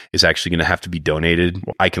money is actually going to have to be donated.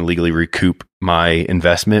 I can legally recoup my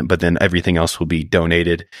investment, but then everything else will be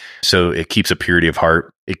donated. So it keeps a purity of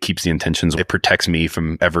heart it keeps the intentions. It protects me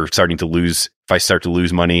from ever starting to lose. If I start to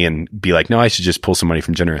lose money and be like, no, I should just pull some money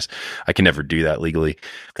from Generous. I can never do that legally.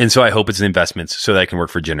 And so I hope it's investments so that I can work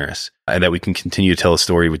for Generous and that we can continue to tell a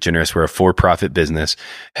story with Generous where a for-profit business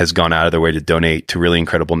has gone out of their way to donate to really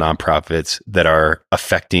incredible nonprofits that are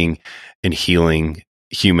affecting and healing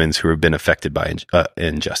humans who have been affected by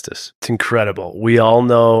injustice. It's incredible. We all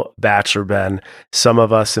know Bachelor Ben. Some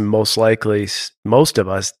of us, and most likely most of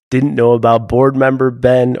us, didn't know about board member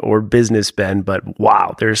Ben or business Ben, but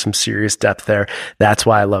wow, there's some serious depth there. That's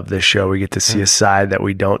why I love this show. We get to see a side that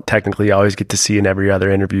we don't technically always get to see in every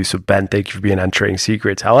other interview. So Ben, thank you for being on Trading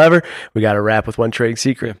Secrets. However, we got to wrap with one trading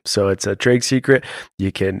secret. So it's a trade secret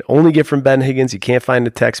you can only get from Ben Higgins. You can't find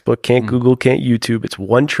a textbook, can't Google, can't YouTube. It's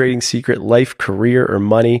one trading secret, life, career, or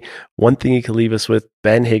money. One thing you can leave us with,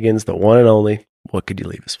 Ben Higgins, the one and only. What could you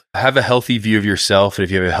leave us with? Have a healthy view of yourself. And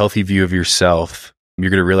if you have a healthy view of yourself, you're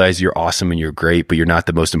going to realize you're awesome and you're great, but you're not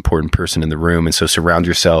the most important person in the room. And so surround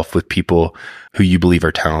yourself with people who you believe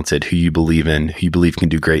are talented, who you believe in, who you believe can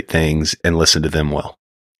do great things, and listen to them well.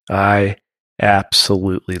 I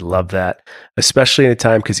absolutely love that, especially in a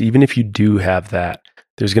time, because even if you do have that,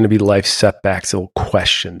 there's going to be life setbacks that will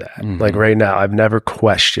question that. Mm-hmm. Like right now, I've never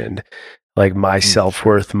questioned like my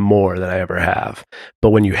self-worth more than I ever have.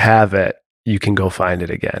 But when you have it, you can go find it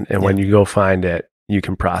again. And when you go find it, you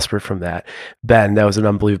can prosper from that. Ben, that was an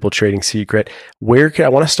unbelievable trading secret. I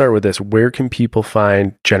want to start with this. Where can people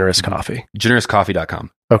find Generous Coffee? GenerousCoffee.com.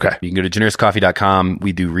 Okay. You can go to generouscoffee.com.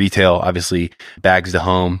 We do retail, obviously, bags to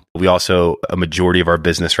home. We also, a majority of our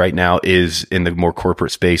business right now is in the more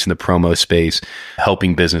corporate space, in the promo space,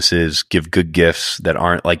 helping businesses give good gifts that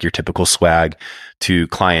aren't like your typical swag to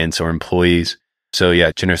clients or employees. So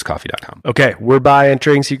yeah, generouscoffee.com. Okay, we're buying,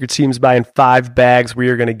 Trading Secret Team's buying 5 bags. We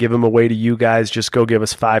are going to give them away to you guys. Just go give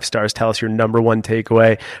us 5 stars. Tell us your number one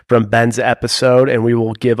takeaway from Ben's episode, and we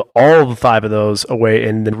will give all the 5 of those away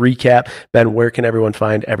in the recap. Ben, where can everyone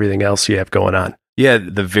find everything else you have going on? Yeah,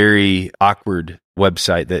 the very awkward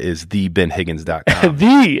website that is thebenhiggins.com.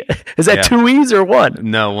 Is that 2 E's or 1?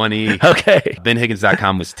 No, 1 E. Okay.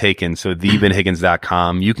 benhiggins.com was taken, so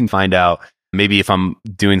thebenhiggins.com. You can find out maybe if I'm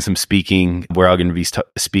doing some speaking, where I'm going to be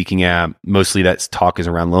speaking at. Mostly that talk is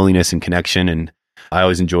around loneliness and connection. And I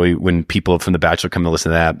always enjoy when people from The Bachelor come to listen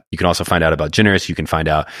to that. You can also find out about Generous. You can find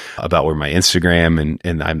out about where my Instagram,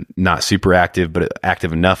 and I'm not super active, but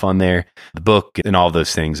active enough on there, the book, and all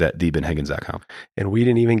those things at thebenhiggins.com. And we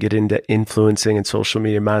didn't even get into influencing and social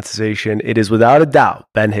media monetization. It is without a doubt,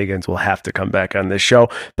 Ben Higgins will have to come back on this show.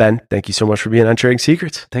 Ben, thank you so much for being on Trading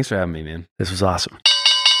Secrets. Thanks for having me, man. This was awesome.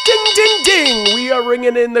 Ding, ding, ding. We are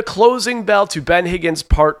ringing in the closing bell to Ben Higgins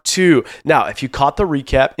Part 2. Now, if you caught the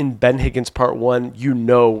recap in Ben Higgins Part 1, you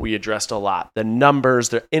know we addressed a lot. The numbers,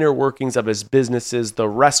 the inner workings of his businesses, the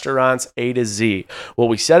restaurants, A to Z. What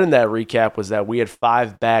we said in that recap was that we had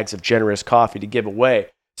 5 bags of Generous Coffee to give away.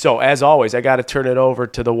 So, as always, I got to turn it over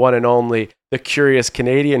to the one and only, the curious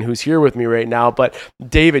Canadian who's here with me right now. But,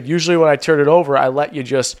 David, usually when I turn it over, I let you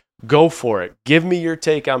just go for it. Give me your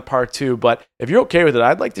take on Part 2. But if you're okay with it,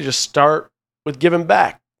 I'd like to just start with giving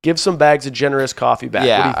back. Give some bags of Generous Coffee back.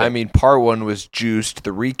 Yeah, I mean, Part 1 was juiced.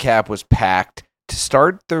 The recap was packed. To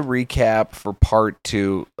start the recap for Part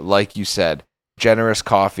 2, like you said, Generous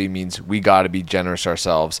Coffee means we got to be generous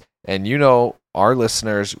ourselves. And you know, our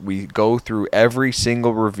listeners, we go through every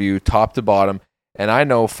single review, top to bottom. And I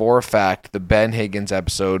know for a fact the Ben Higgins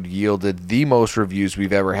episode yielded the most reviews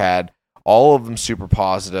we've ever had. All of them super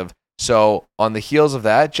positive. So on the heels of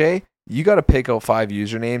that, Jay, you got to pick out 5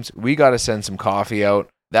 usernames. We got to send some coffee out.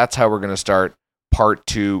 That's how we're going to start Part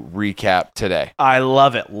 2 recap today. I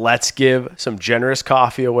love it. Let's give some Generous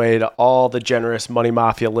Coffee away to all the Generous Money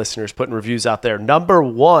Mafia listeners putting reviews out there. Number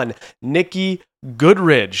 1, Nikki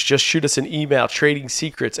Goodridge. Just shoot us an email,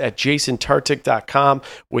 tradingsecrets@jasontartik.com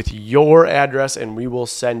with your address, and we will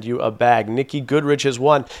send you a bag. Nikki Goodridge has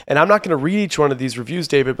won. And I'm not going to read each one of these reviews,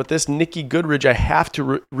 David, but this Nikki Goodridge, I have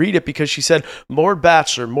to read it because she said, more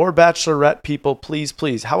Bachelor, more Bachelorette people, please,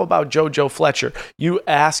 please. How about JoJo Fletcher? You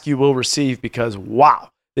ask, you will receive, because wow.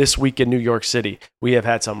 This week in New York City, we have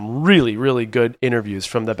had some really, really good interviews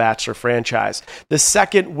from the Bachelor franchise. The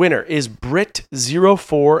second winner is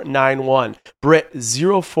Brit0491.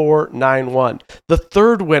 Brit0491. The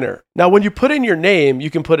third winner. Now, when you put in your name, you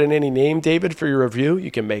can put in any name, David, for your review.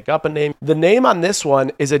 You can make up a name. The name on this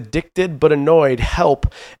one is Addicted But Annoyed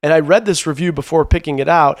Help. And I read this review before picking it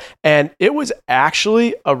out, and it was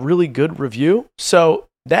actually a really good review. So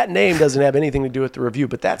that name doesn't have anything to do with the review,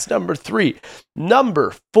 but that's number 3.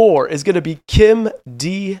 Number 4 is going to be Kim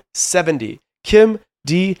D70. Kim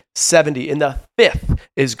D70. And the 5th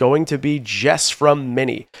is going to be Jess from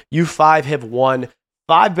Minnie. You 5 have won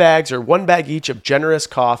 5 bags or 1 bag each of generous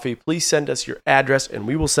coffee. Please send us your address and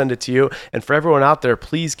we will send it to you. And for everyone out there,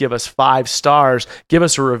 please give us 5 stars, give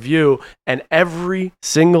us a review. And every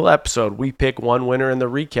single episode, we pick one winner in the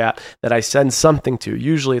recap that I send something to.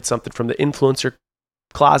 Usually it's something from the influencer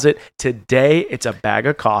closet. Today, it's a bag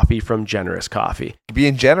of coffee from Generous Coffee.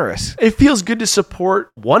 Being generous. It feels good to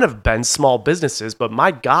support one of Ben's small businesses, but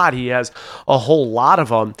my God, he has a whole lot of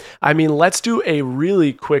them. I mean, let's do a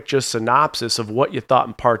really quick just synopsis of what you thought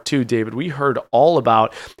in part 2, David. We heard all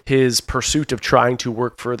about his pursuit of trying to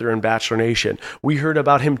work further in Bachelor Nation. We heard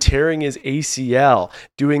about him tearing his ACL,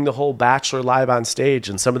 doing the whole Bachelor Live on stage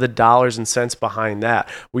and some of the dollars and cents behind that.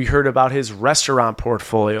 We heard about his restaurant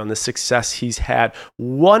portfolio and the success he's had.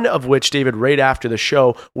 One of which, David, right after the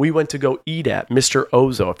show, we went to go eat at Mr.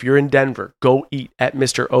 Ozo. If you're in Denver, go eat at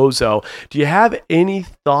Mr. Ozo. Do you have any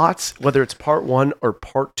thoughts, whether it's part 1 or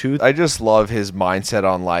part 2? I just love his mindset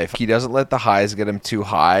on life. He doesn't let the highs get him too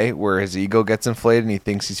high where his ego gets inflated and he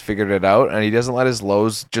thinks he's figured it out. And he doesn't let his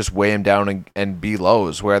lows just weigh him down and be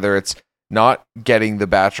lows, whether it's not getting the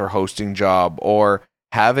Bachelor hosting job or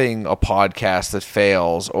having a podcast that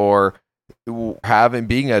fails or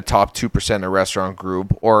being a top 2% in a restaurant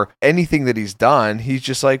group or anything that he's done. He's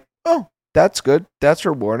just like, oh, that's good. That's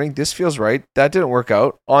rewarding. This feels right. That didn't work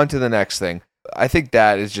out. On to the next thing. I think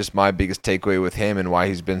that is just my biggest takeaway with him and why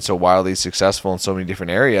he's been so wildly successful in so many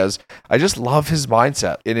different areas. I just love his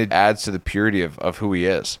mindset, and it adds to the purity of who he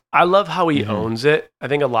is. I love how he owns it. I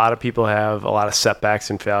think a lot of people have a lot of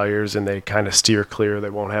setbacks and failures, and they kind of steer clear.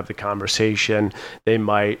 They won't have the conversation. They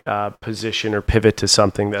might position or pivot to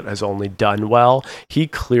something that has only done well. He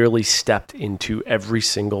clearly stepped into every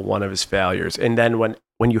single one of his failures. And then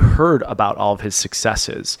when you heard about all of his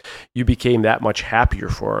successes, you became that much happier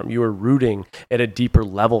for him. You were rooting at a deeper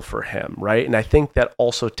level for him, right? And I think that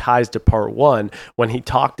also ties to part 1 when he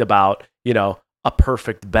talked about, a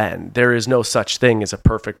perfect Ben. There is no such thing as a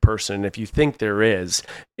perfect person. And if you think there is,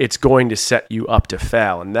 it's going to set you up to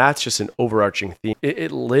fail. And that's just an overarching theme.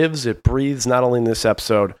 It lives, it breathes, not only in this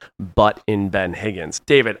episode, but in Ben Higgins.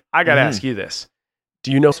 David, I got to ask you this.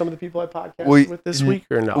 Do you know some of the people I podcasted with this week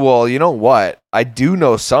or no? Well, you know what? I do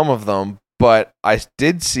know some of them, but I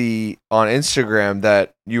did see on Instagram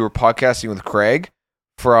that you were podcasting with Craig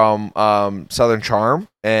from Southern Charm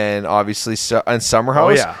and obviously and Summer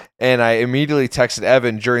House. Oh, yeah. And I immediately texted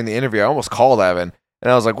Evan during the interview. I almost called Evan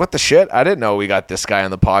and I was like, what the shit? I didn't know we got this guy on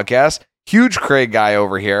the podcast. Huge Craig guy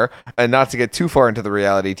over here. And not to get too far into the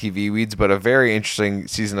reality TV weeds, but a very interesting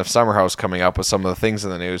season of Summer House coming up with some of the things in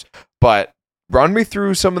the news. But run me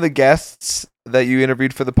through some of the guests that you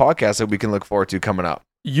interviewed for the podcast that we can look forward to coming up.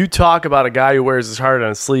 You talk about a guy who wears his heart on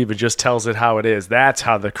his sleeve and just tells it how it is. That's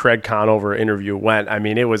how the Craig Conover interview went. I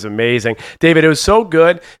mean, it was amazing. David, it was so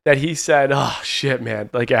good that he said, oh, shit,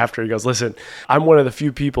 man. Like after he goes, listen, I'm one of the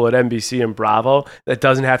few people at NBC and Bravo that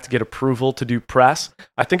doesn't have to get approval to do press.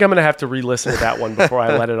 I think I'm going to have to re-listen to that one before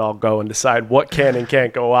I let it all go and decide what can and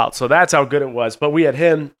can't go out. So that's how good it was. But we had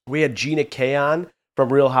him. We had Gina Kay on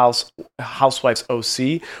from Real Housewives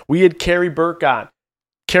OC. We had Carrie Burke on.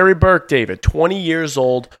 Carrie Burke, David, 20 years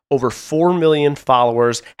old, over 4 million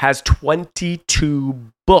followers, has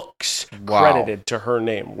 22 books credited to her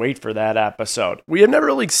name. Wait for that episode. We have never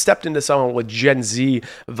really stepped into someone with Gen Z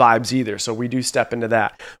vibes either, so we do step into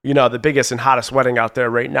that. The biggest and hottest wedding out there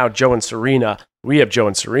right now, Joe and Serena. We have Joe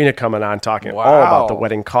and Serena coming on talking all about the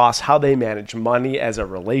wedding costs, how they manage money as a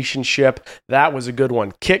relationship. That was a good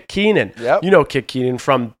one. Kit Keenan. Yep. You know Kit Keenan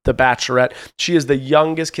from The Bachelorette. She is the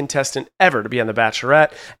youngest contestant ever to be on The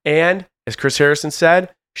Bachelorette. And as Chris Harrison said,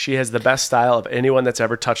 she has the best style of anyone that's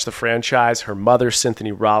ever touched the franchise. Her mother,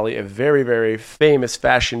 Cynthia Raleigh, a very, very famous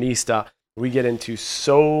fashionista. We get into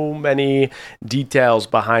so many details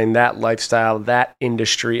behind that lifestyle, that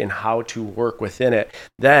industry, and how to work within it.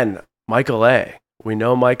 Then Michael A. We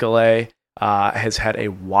know Michael A. Has had a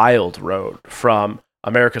wild road from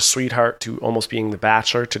America's Sweetheart to almost being The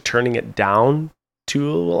Bachelor to turning it down to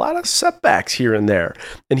a lot of setbacks here and there.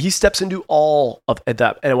 And he steps into all of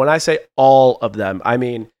them. And when I say all of them, I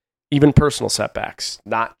mean even personal setbacks,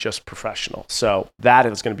 not just professional. So that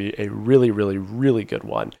is going to be a really, really, really good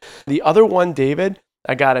one. The other one, David,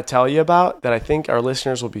 I got to tell you about that I think our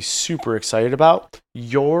listeners will be super excited about.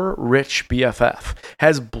 Your Rich BFF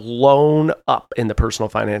has blown up in the personal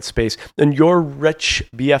finance space, and Your Rich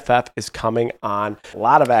BFF is coming on. A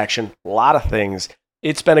lot of action, a lot of things.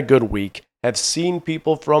 It's been a good week. Have seen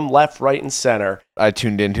people from left, right, and center. I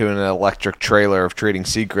tuned into an electric trailer of Trading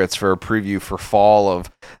Secrets for a preview for fall of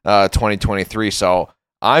 2023, so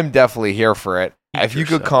I'm definitely here for it. If you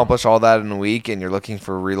could accomplish all that in a week and you're looking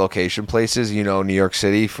for relocation places, New York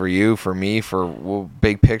City for you, for me, for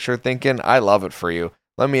big picture thinking, I love it for you.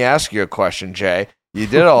 Let me ask you a question, Jay. You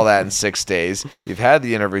did all that in 6 days. You've had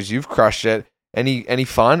the interviews. You've crushed it. Any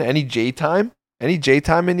fun? Any J time? Any J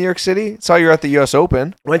time in New York City? Saw you at the U.S.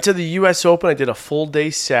 Open. Went to the U.S. Open. I did a full day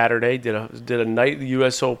Saturday. Did a night the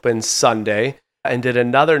U.S. Open Sunday. And did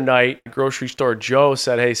another night. Grocery store Joe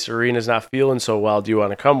said, "Hey, Serena's not feeling so well. Do you want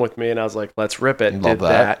to come with me?" And I was like, "Let's rip it." Love did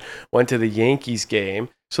that. Went to the Yankees game.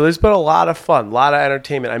 So there's been a lot of fun, a lot of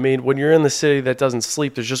entertainment. I mean, when you're in the city that doesn't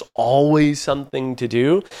sleep, there's just always something to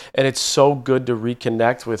do. And it's so good to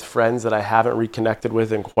reconnect with friends that I haven't reconnected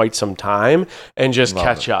with in quite some time and just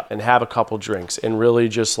catch up and have a couple drinks and really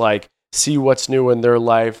just like see what's new in their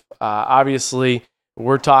life. Obviously,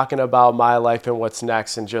 we're talking about my life and what's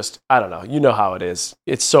next and just, I don't know, you know how it is.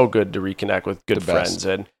 It's so good to reconnect with good friends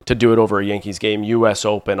and to do it over a Yankees game, U.S.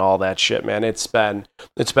 Open, all that shit, man. It's been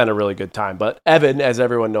a really good time. But Evan, as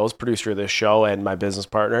everyone knows, producer of this show and my business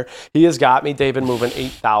partner, he has got me, David, moving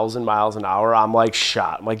 8,000 miles an hour. I'm like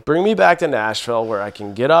shot. I'm like, bring me back to Nashville where I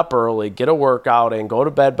can get up early, get a workout and go to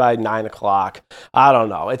bed by 9 o'clock. I don't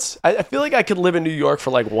know. I feel like I could live in New York for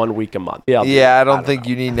like 1 week a month. I don't think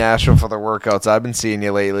you need Nashville for the workouts. I've been seeing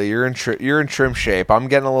you lately. You're in trim shape. I'm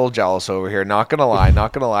getting a little jealous over here. Not gonna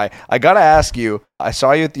lie. I gotta ask you. I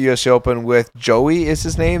saw you at the U.S. Open with Joey. Is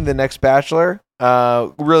his name the next Bachelor?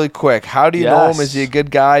 Really quick. How do you know him? Is he a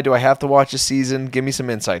good guy? Do I have to watch a season? Give me some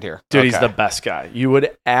insight here. Dude, he's the best guy. You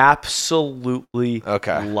would absolutely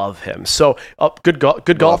love him. So, good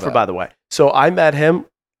golfer, by the way. So I met him.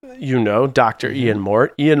 You know, Dr. Ian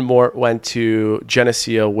Mort. Ian Mort went to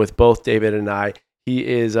Geneseo with both David and I. He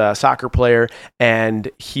is a soccer player, and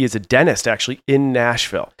he is a dentist, actually, in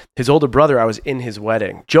Nashville. His older brother, I was in his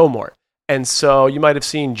wedding, Joe Mort. And so you might have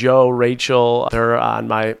seen Joe, Rachel, they're on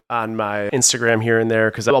my Instagram here and there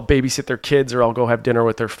because I'll babysit their kids or I'll go have dinner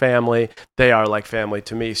with their family. They are like family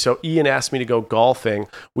to me. So Ian asked me to go golfing.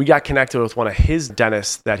 We got connected with one of his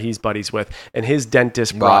dentists that he's buddies with, and his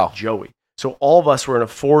dentist brought Joey. So all of us were in a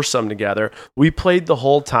foursome together. We played the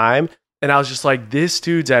whole time, and I was just like, this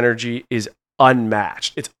dude's energy is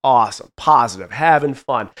unmatched. It's awesome, positive, having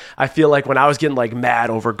fun. I feel like when I was getting like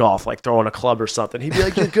mad over golf, like throwing a club or something, he'd be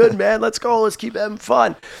like, "You're good, man. Let's go. Let's keep having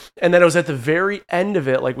fun." And then it was at the very end of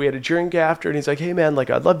it, like we had a drink after, and he's like, "Hey, man,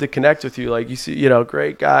 like I'd love to connect with you. Like you see,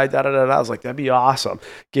 great guy." Da da da. I was like, "That'd be awesome."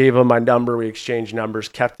 Gave him my number. We exchanged numbers.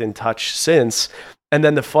 Kept in touch since. And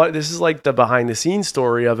then this is like the behind the scenes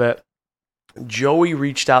story of it. Joey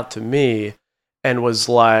reached out to me and was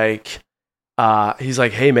like, he's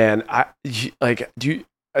like, "Hey man, I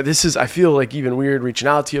feel like even weird reaching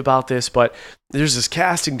out to you about this, but there's this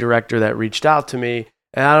casting director that reached out to me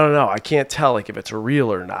and I don't know, I can't tell like if it's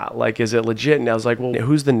real or not. Like, is it legit?" And I was like, "Well,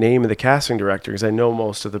 who's the name of the casting director? Because I know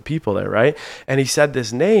most of the people there, right?" And he said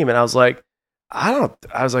this name and I was like,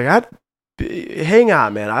 hang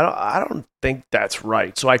on, man. I don't think that's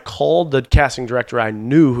right. So I called the casting director I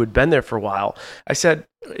knew who had been there for a while. I said,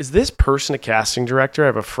 "Is this person a casting director? I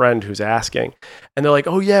have a friend who's asking." And they're like,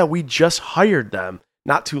 "Oh yeah, we just hired them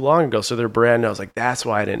not too long ago. So they're brand new." I was like, "That's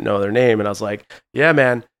why I didn't know their name." And I was like, "Yeah,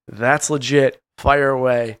 man, that's legit. Fire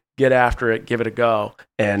away, get after it, give it a go."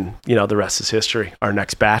 And the rest is history. Our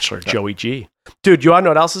next Bachelor, Joey G. Dude, you want to know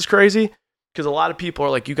what else is crazy? Because a lot of people are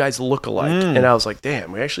like, "You guys look alike." And I was like,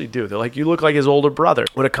 damn, we actually do. They're like, "You look like his older brother."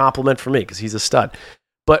 What a compliment for me because he's a stud.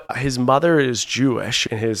 But his mother is Jewish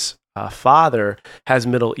and his father has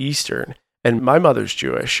Middle Eastern. And my mother's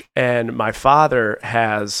Jewish and my father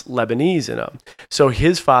has Lebanese in him. So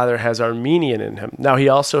his father has Armenian in him. Now he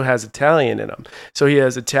also has Italian in him. So he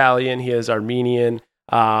has Italian, he has Armenian,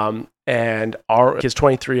 and his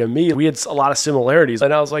 23andMe, we had a lot of similarities.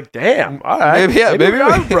 And I was like, damn, all right. Maybe we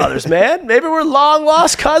are brothers, man. Maybe we're long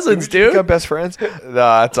lost cousins, dude. You got best friends? No,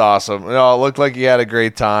 that's awesome. No, it looked like you had a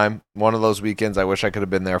great time. One of those weekends I wish I could have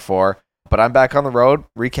been there for. But I'm back on the road,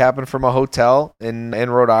 recapping from a hotel in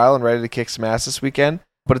Rhode Island, ready to kick some ass this weekend.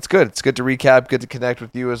 But it's good. It's good to recap, good to connect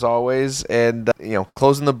with you as always. And,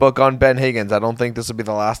 closing the book on Ben Higgins. I don't think this will be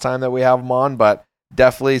the last time that we have him on, but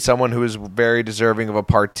definitely someone who is very deserving of a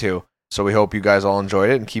part 2. So we hope you guys all enjoyed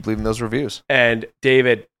it and keep leaving those reviews. And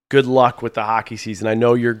David, good luck with the hockey season. I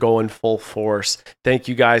know you're going full force. Thank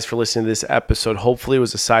you guys for listening to this episode. Hopefully it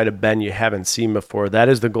was a side of Ben you haven't seen before. That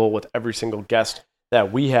is the goal with every single guest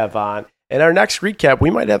that we have on. In our next recap, we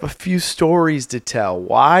might have a few stories to tell.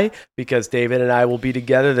 Why? Because David and I will be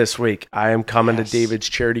together this week. I am coming to David's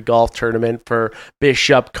charity golf tournament for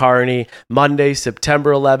Bishop Kearney Monday,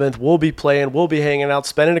 September 11th. We'll be playing. We'll be hanging out,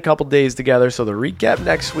 spending a couple days together. So the recap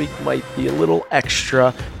next week might be a little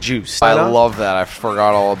extra juice. I love that. I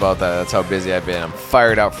forgot all about that. That's how busy I've been. I'm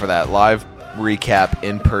fired up for that. Live recap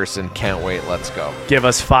in person. Can't wait. Let's go. Give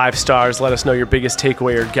us 5 stars. Let us know your biggest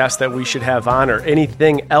takeaway or guest that we should have on, or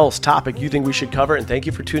anything else, topic you think we should cover. And thank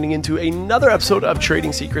you for tuning into another episode of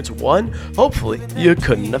Trading Secrets, one hopefully you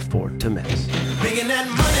couldn't afford to miss. Making that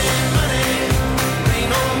money,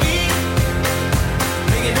 rain on me.